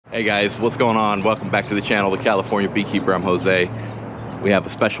Hey guys, what's going on? Welcome back to the channel, The California Beekeeper. I'm Jose. We have a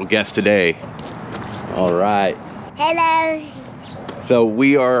special guest today. All right. Hello. So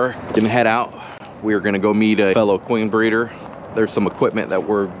we are gonna head out. We are gonna go meet a fellow queen breeder. There's some equipment that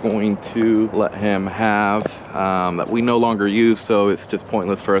we're going to let him have that we no longer use, so it's just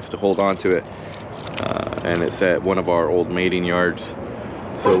pointless for us to hold on to it. And it's at one of our old mating yards.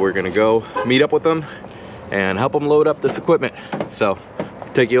 So we're gonna go meet up with them and help them load up this equipment. So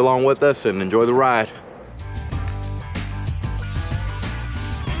take you along with us and enjoy the ride.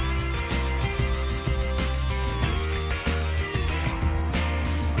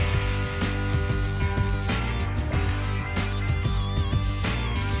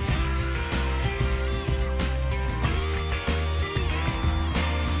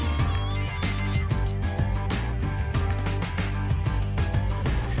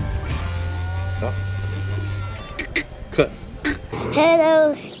 Oh. Cut.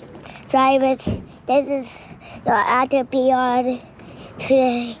 Hello, drivers. This is your apiary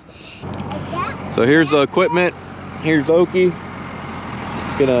today. So here's the equipment. Here's Okie.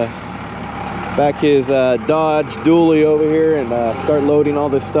 Gonna back his Dodge dually over here and start loading all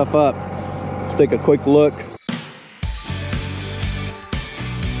this stuff up. Let's take a quick look.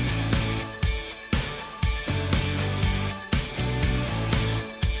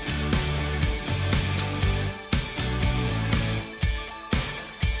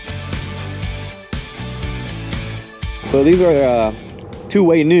 So these are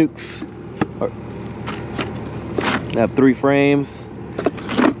two-way Nucs. They have 3 frames,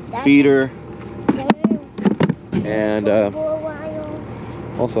 feeder, and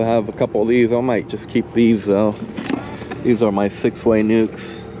also have a couple of these. I might just keep these though. These are my 6-way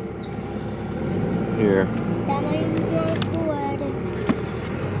Nucs. Here.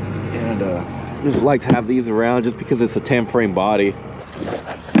 And just like to have these around just because it's a 10-frame body.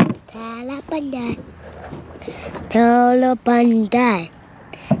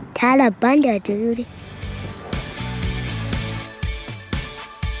 Talabanda, dude.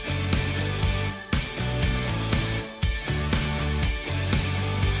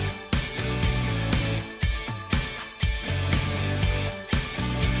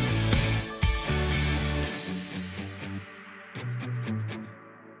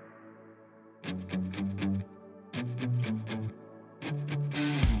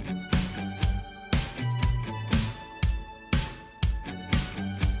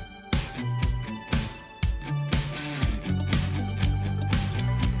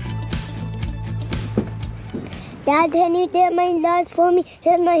 Dad, can you get my nuts for me?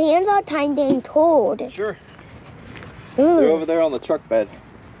 Because my hands are tiny and cold. Sure. Ooh. They're over there on the truck bed.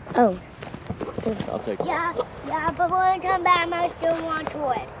 Oh. I'll take them. Yeah, but when I come back, I still want to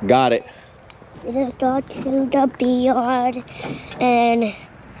it. Got it. Just go to the bee yard and,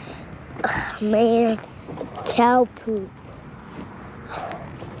 man, cow poop.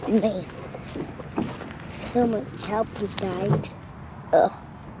 Man, so much cow poop died. Ugh.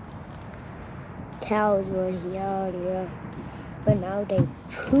 Cows were here earlier, but now they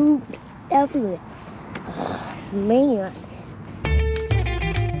pooped everywhere. Oh, man.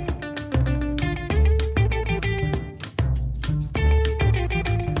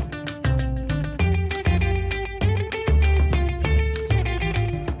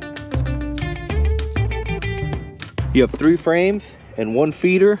 You have 3 frames and 1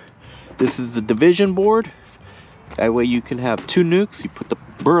 feeder. This is the division board. That way you can have 2 Nucs. You put the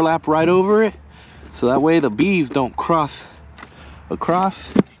burlap right over it. So that way the bees don't cross across.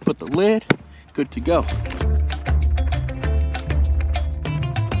 Put the lid, good to go.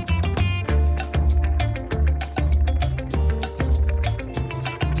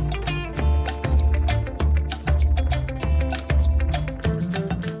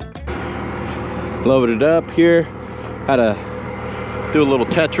 Loaded it up here. Had to do a little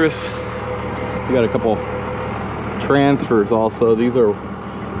Tetris. We got a couple transfers also. These are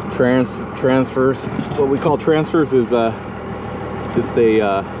transfers. What we call transfers is just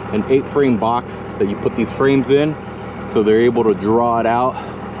an 8-frame box that you put these frames in, so they're able to draw it out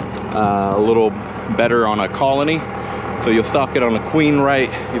a little better on a colony. So you'll stack it on a queen right.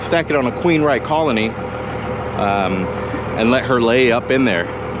 You stack it on a queen right colony, and let her lay up in there,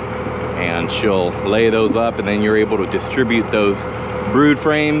 and she'll lay those up, and then you're able to distribute those brood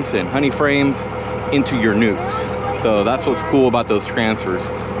frames and honey frames into your Nucs. So that's what's cool about those transfers.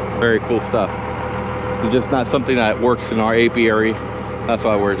 Very cool stuff. It's just not something that works in our apiary. That's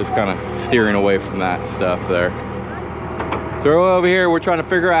why we're just kind of steering away from that stuff there. So over here, we're trying to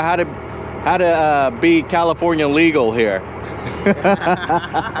figure out how to be California legal here.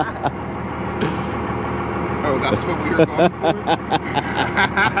 Oh, that's what we were going for.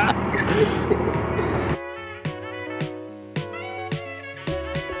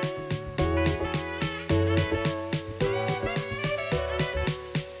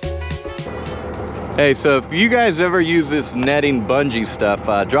 Hey, so if you guys ever use this netting bungee stuff,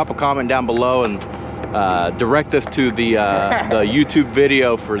 drop a comment down below and direct us to the YouTube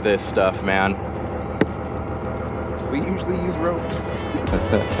video for this stuff, man. We usually use ropes.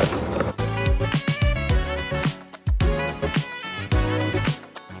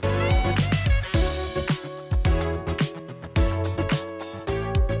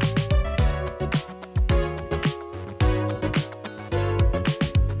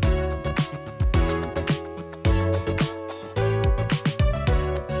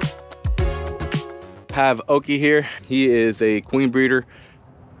 Have Oki here. He is a queen breeder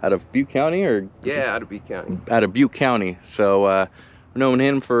out of Butte County, or yeah, out of Butte County. Out of Butte County. So I've known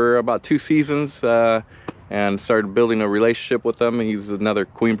him for about 2 seasons and started building a relationship with him. He's another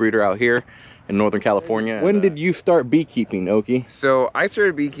queen breeder out here in Northern California. When did you start beekeeping, Oki? So I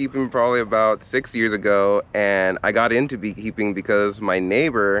started beekeeping probably about 6 years ago, and I got into beekeeping because my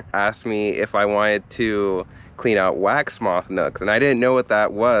neighbor asked me if I wanted to clean out wax moth nucs, and I didn't know what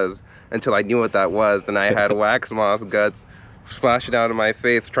that was until I knew what that was, and I had wax moth guts splashing out of my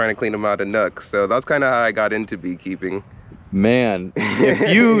face trying to clean them out of nucs. So that's kind of how I got into beekeeping. Man,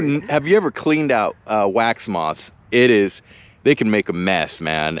 if you have you ever cleaned out wax moths? They can make a mess,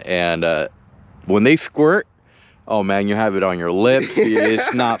 man, and when they squirt, oh man, you have it on your lips.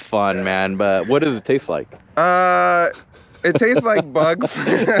 It's not fun, man. But what does it taste like? It tastes like bugs.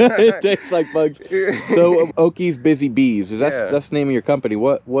 It tastes like bugs. So Oki's Busy Bees, that's the name of your company.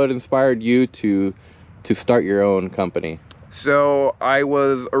 What inspired you to start your own company? So I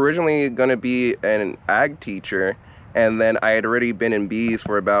was originally gonna be an ag teacher, and then I had already been in bees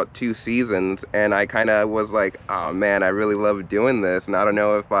for about 2 seasons, and I kind of was like, oh man, I really love doing this, and I don't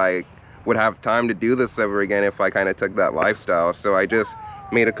know if I would have time to do this ever again if I kind of took that lifestyle. So I just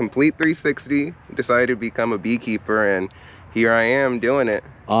made a complete 360, decided to become a beekeeper, and here I am doing it.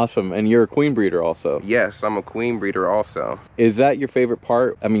 Awesome. And you're a queen breeder also? Yes, I'm a queen breeder also. Is that your favorite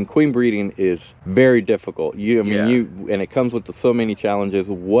part? I mean, queen breeding is very difficult. And it comes with so many challenges.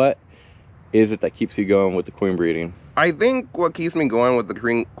 What is it that keeps you going with the queen breeding? I think what keeps me going with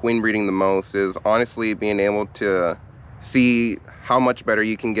the queen breeding the most is honestly being able to see how much better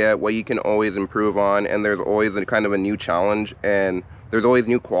you can get, what you can always improve on, and there's always a kind of a new challenge, and there's always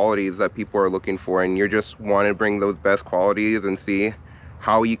new qualities that people are looking for, and you're just wanting to bring those best qualities and see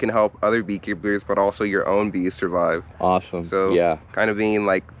how you can help other beekeepers, but also your own bees survive. Awesome. So yeah, kind of being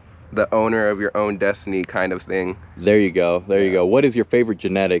like the owner of your own destiny kind of thing. There you go. There you go. What is your favorite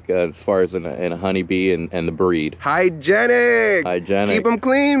genetic as far as in a honeybee and the breed? Hygienic. Hygienic. Keep them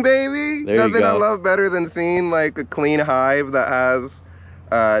clean, baby. There you Nothing go. I love better than seeing like a clean hive that has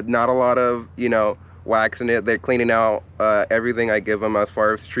not a lot of, wax in it. They're cleaning out everything I give them as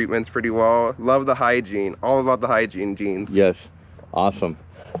far as treatments pretty well. Love the hygiene. All about the hygiene genes. Yes. Awesome.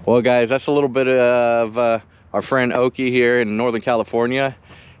 Well, guys, that's a little bit of our friend Oki here in Northern California.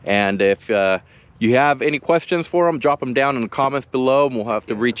 And if you have any questions for him, drop them down in the comments below and we'll have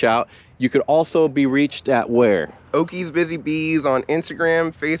to reach out. You could also be reached at where? Oki's Busy Bees on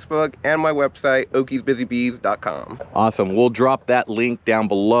Instagram, Facebook, and my website, okisbusybees.com. Awesome. We'll drop that link down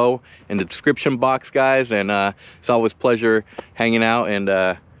below in the description box, guys. And it's always a pleasure hanging out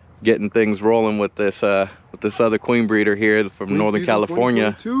and getting things rolling with this other queen breeder here from Northern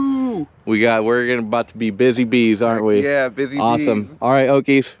California. We're about to be busy bees, aren't we? Yeah, busy bees. Awesome. All right,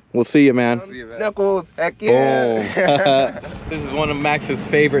 Okies. We'll see you, man. Knuckles, heck yeah. This is one of Max's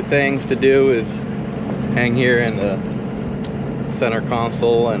favorite things to do, is hang here in the center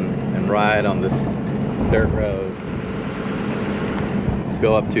console and ride on this dirt road.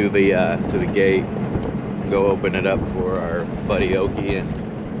 Go up to the gate, go open it up for our buddy Oki and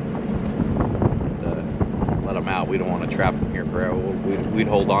let him out. We don't want to trap him here forever. We'd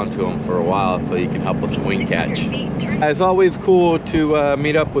hold on to him for a while so he can help us queen catch. It's always cool to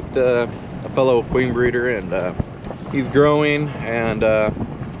meet up with a fellow queen breeder, and he's growing, and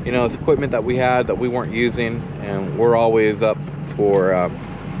it's equipment that we had that we weren't using, and we're always up for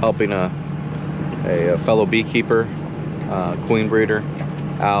helping a fellow beekeeper, queen breeder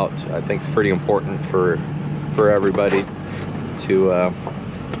out. I think it's pretty important for everybody to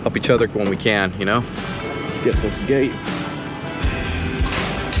help each other when we can, Let's get this gate.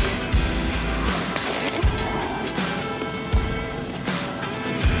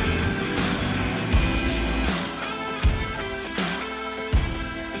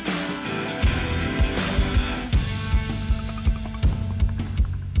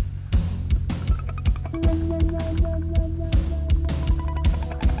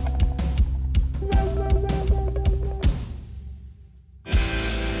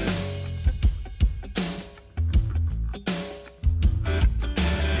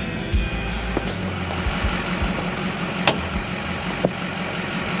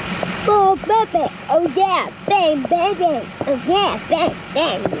 Oh, baby. Oh, yeah. Bang, bang, bang. Oh, yeah. Bang,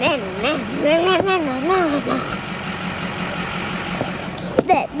 bang, bang, bang, bang, bang, bang, bang, bang.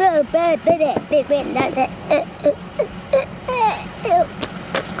 That little bird, that